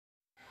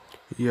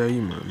E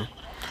aí, mano,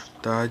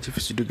 tá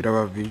difícil de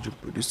gravar vídeo,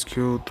 por isso que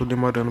eu tô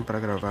demorando pra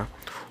gravar.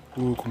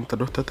 O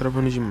computador tá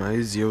travando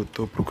demais e eu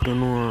tô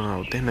procurando uma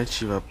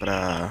alternativa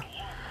pra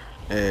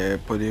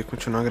poder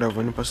continuar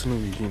gravando e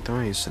passando vídeo. Então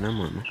é isso, né,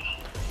 mano?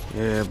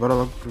 Bora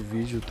logo pro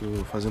vídeo, eu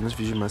tô fazendo os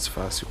vídeos mais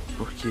fácil,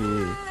 porque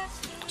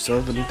o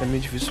celular também tá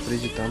meio difícil pra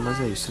editar,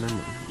 mas é isso, né,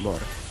 mano?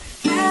 Bora.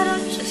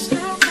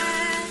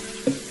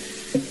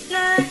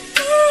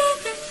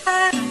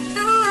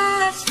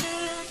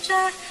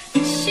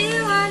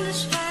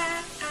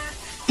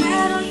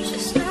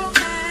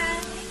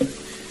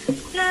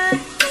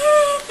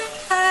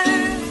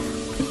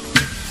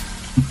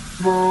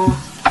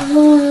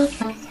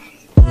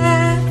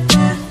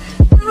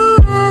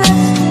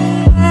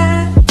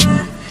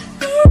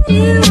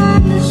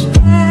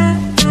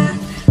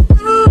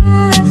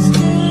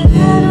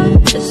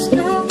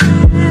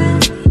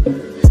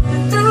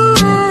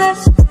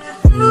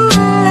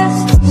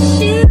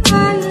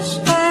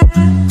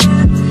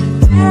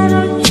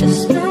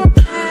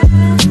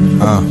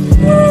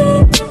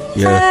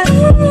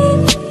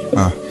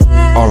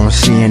 All I'm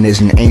seeing is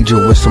an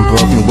angel with some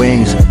broken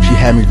wings. She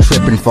had me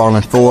tripping,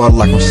 falling forward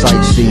like I'm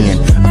sightseeing.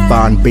 A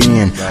fine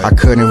being, I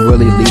couldn't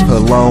really leave her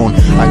alone.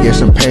 I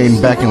guess I'm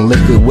paying back in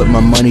liquid with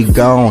my money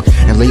gone.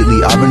 And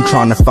lately I've been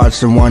trying to find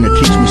someone to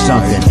teach me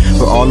something,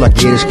 but all I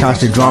get is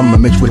constant drama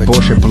mixed with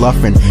bullshit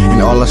bluffing.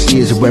 And all I see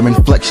is women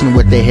flexing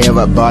with their hair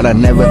up, but I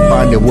never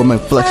find a woman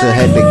flex her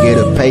head to get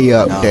her pay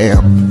up.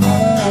 Damn,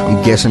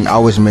 I'm guessing I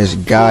was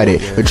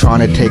misguided. Been trying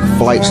to take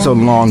flight so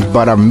long,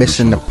 but I'm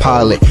missing the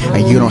pilot.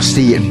 And you don't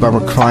see it, but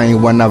I'm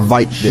crying when I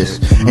write this.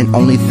 And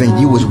only thing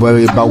you was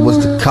worried about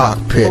was the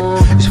cockpit.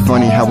 It's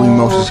funny how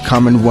emotions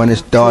coming when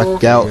it's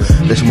dark out.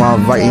 That's why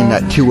I'm writing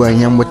at 2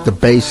 a.m. with the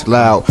bass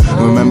loud.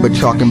 Remember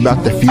talking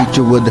about the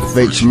future with a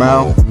fake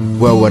smile?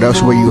 Well, what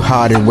else were you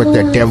hiding with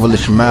that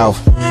devilish mouth?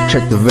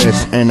 Check the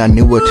verse, and I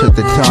knew it took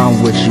the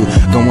time with you.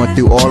 Going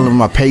through all of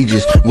my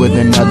pages with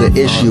another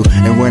issue.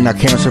 And when I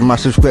canceled my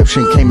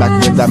subscription, came back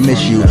with I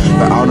miss you.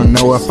 But I don't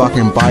know if I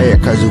can buy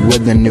it, cause you're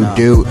with a new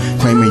dude,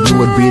 claiming you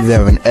would be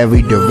there in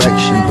every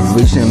direction. But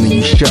recently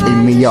you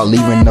shutting me out,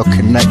 leaving no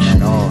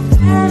connection.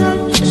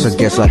 So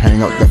guess I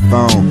hang up the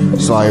phone.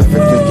 Sorry for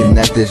thinking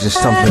that this is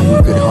something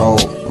we could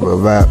hold. We'll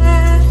rap.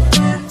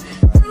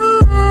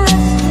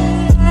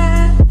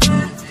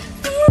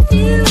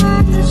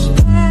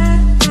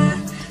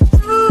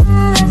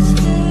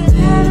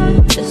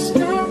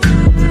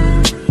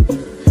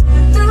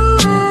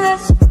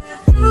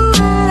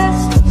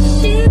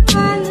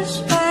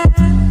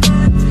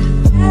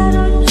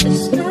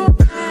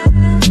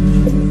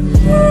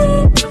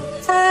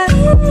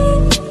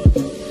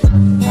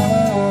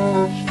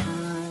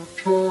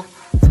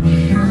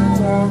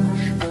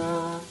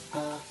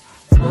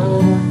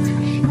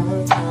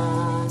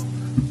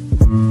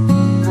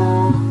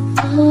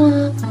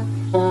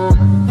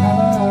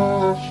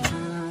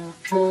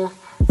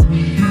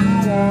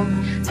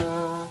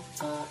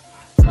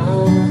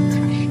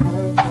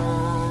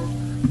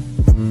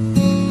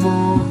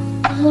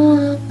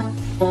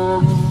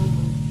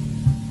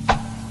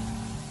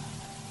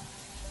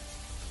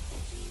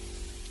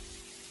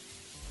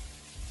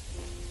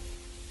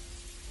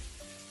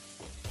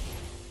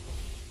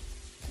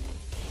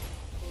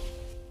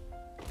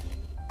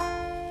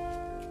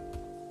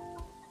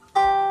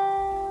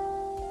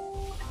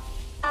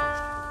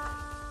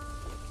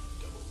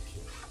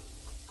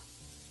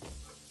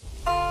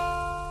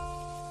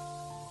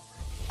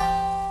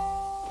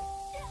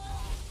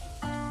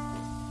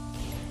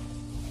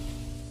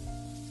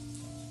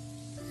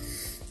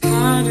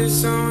 I do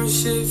so much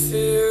shit for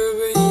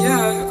you, but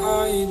yeah,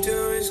 all you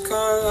do is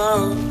call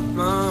out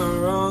my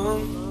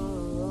wrong.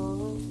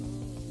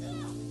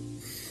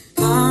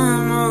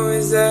 I'm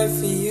always there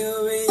for you,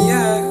 but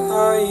yeah,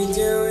 all you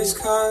do is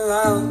call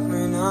out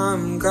when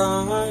I'm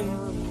gone.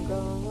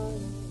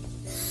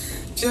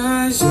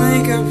 Just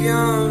make up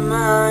your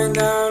mind,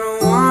 I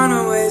don't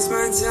wanna waste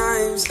my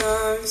time.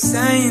 Stop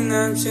saying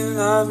that you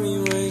love me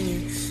when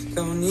you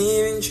don't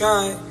even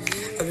try.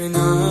 I've been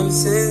up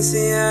since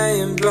the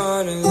AM,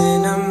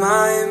 bottling up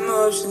my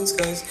emotions.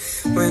 Cause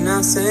when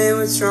I say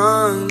what's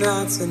wrong,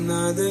 that's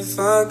another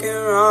fucking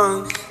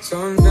wrong. So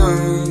I'm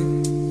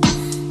done,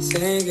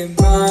 say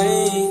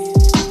goodbye.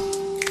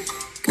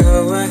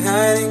 Go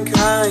ahead and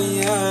cry,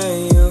 yeah,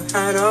 you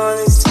had all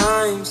this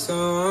time. So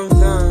I'm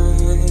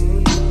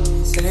done,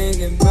 say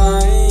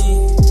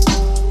goodbye.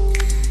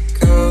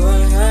 Go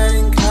ahead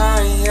and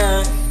cry,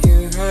 yeah,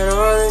 you had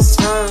all this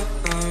time.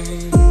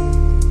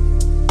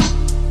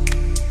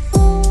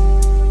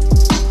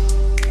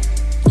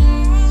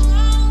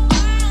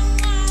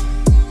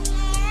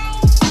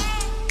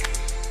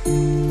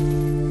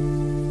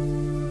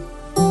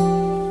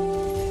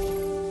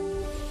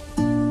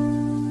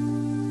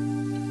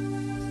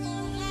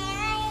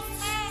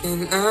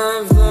 And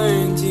I've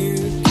learned you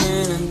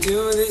can't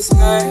undo this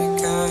hurt.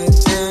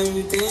 Goddamn,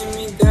 you did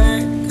me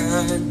dirt.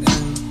 Goddamn.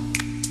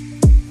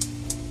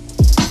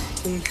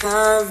 And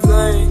I've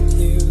learned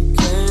you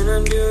can't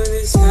undo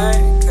this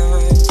hurt.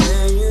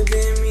 Goddamn, you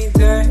did me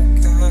dirt.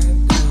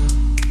 Goddamn.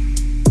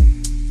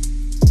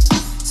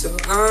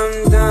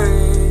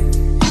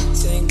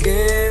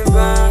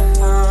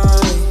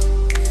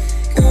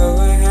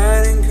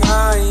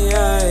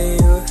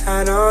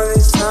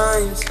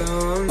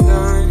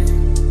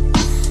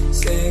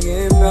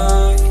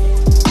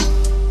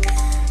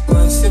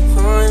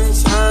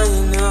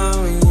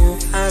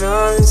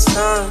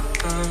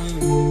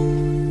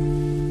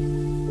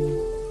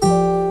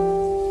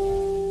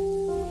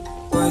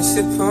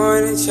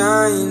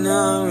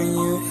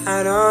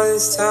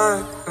 this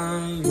time.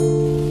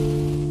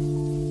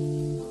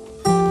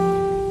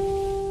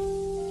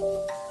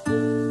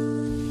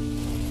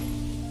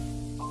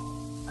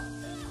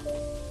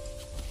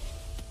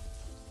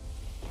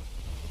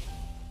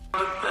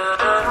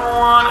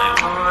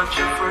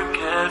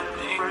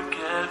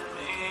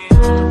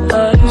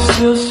 I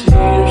still see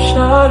your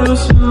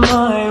shadows in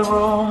my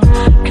room.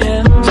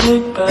 Can't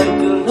take back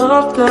the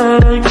love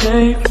that I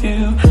gave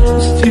you.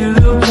 It's to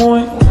the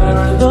point where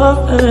I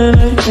love and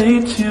I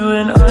hate you,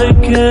 and I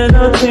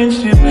cannot change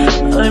you.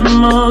 I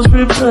must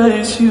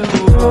replace you.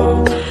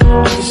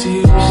 Easy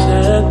you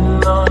said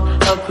no.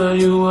 I thought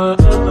you were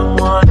the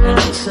one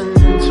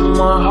listening to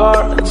my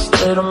heart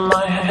instead of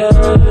my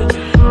head.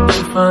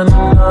 If I'm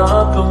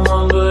not the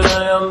one, but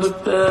I am the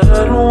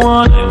better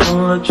one, I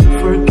won't let you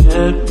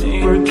forget me,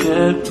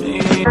 forget me.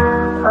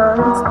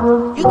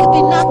 You could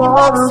be knocking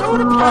back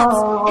soda pops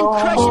and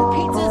crushing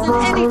pizzas in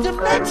any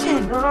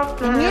dimension,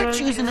 and you're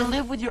choosing to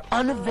live with your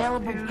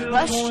unavailable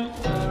crush. When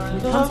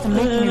it comes to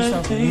making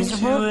yourself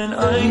miserable, you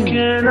are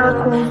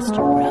a master,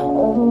 bro.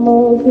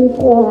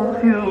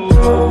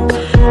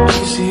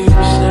 Easy you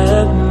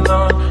said no.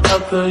 I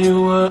thought you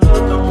were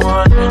the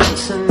one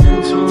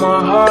listening to my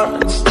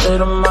heart instead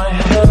of my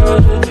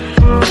head.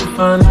 If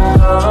I'm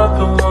not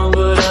the one,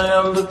 but I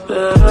am the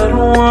better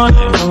one, I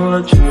won't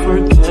let you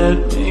forget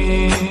me.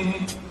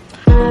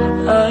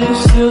 I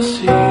still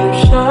see your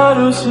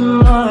shadows in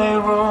my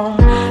room.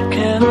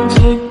 Can't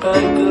take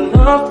back the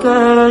love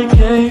that I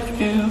gave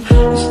you.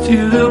 It's to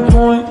the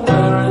point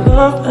where I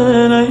love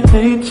and I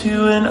hate you,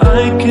 and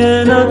I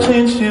cannot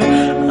change you.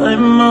 I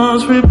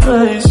must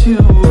replace you.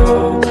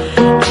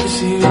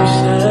 Easy you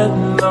said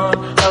no.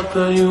 I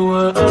thought you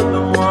were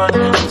the one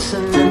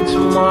listening to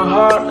my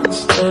heart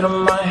instead of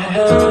my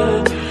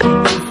head.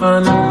 If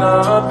I'm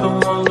not the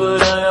one,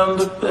 but I am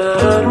the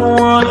better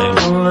one,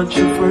 I won't let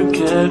you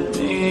forget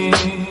me.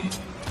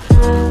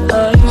 I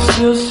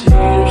still see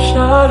your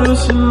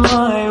shadows in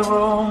my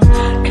room.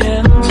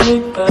 Can't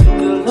take back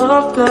the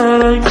love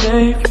that I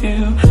gave you.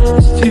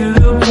 It's to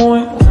the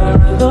point where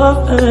I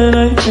love and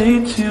I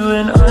hate you,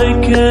 and I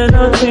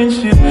cannot change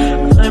you.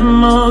 I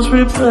must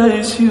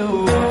replace you.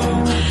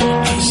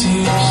 Easy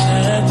you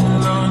said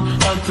no.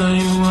 I thought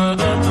you were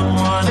the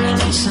one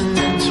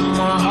listening to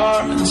my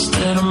heart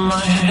instead of my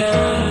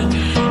head.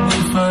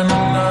 If I'm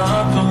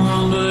not the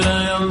one, but I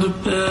am the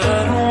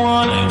better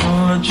one, I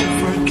won't let you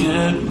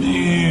forget me.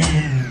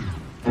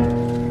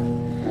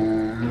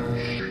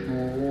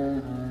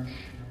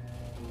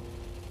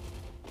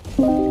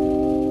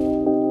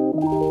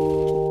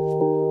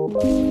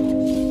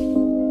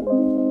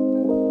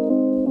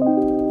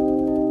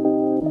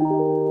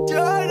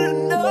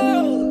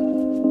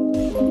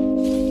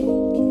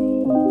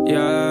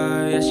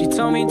 Yeah, she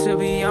told me to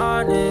be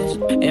honest.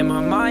 In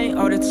my mind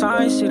all the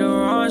time, see the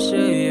wrong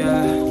shit,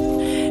 yeah.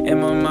 In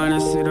my mind I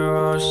see the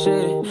wrong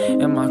shit.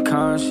 In my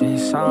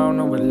conscience, I don't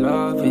know what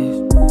love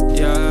is.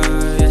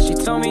 Yeah, she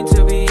told me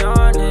to be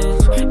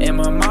honest. In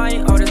my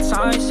mind all the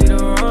time, see the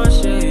wrong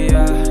shit,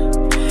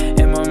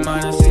 yeah. In my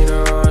mind I see the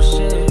wrong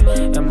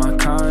shit. In my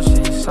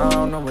conscience, I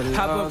don't know what love is.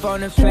 Hop up on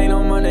the plane,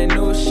 I'm on that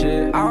new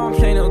shit. I don't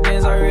play no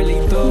games, I really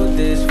do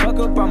this. Fuck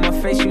up on my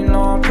face, you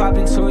know I'm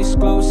popping too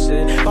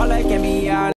exclusive. All that get me out.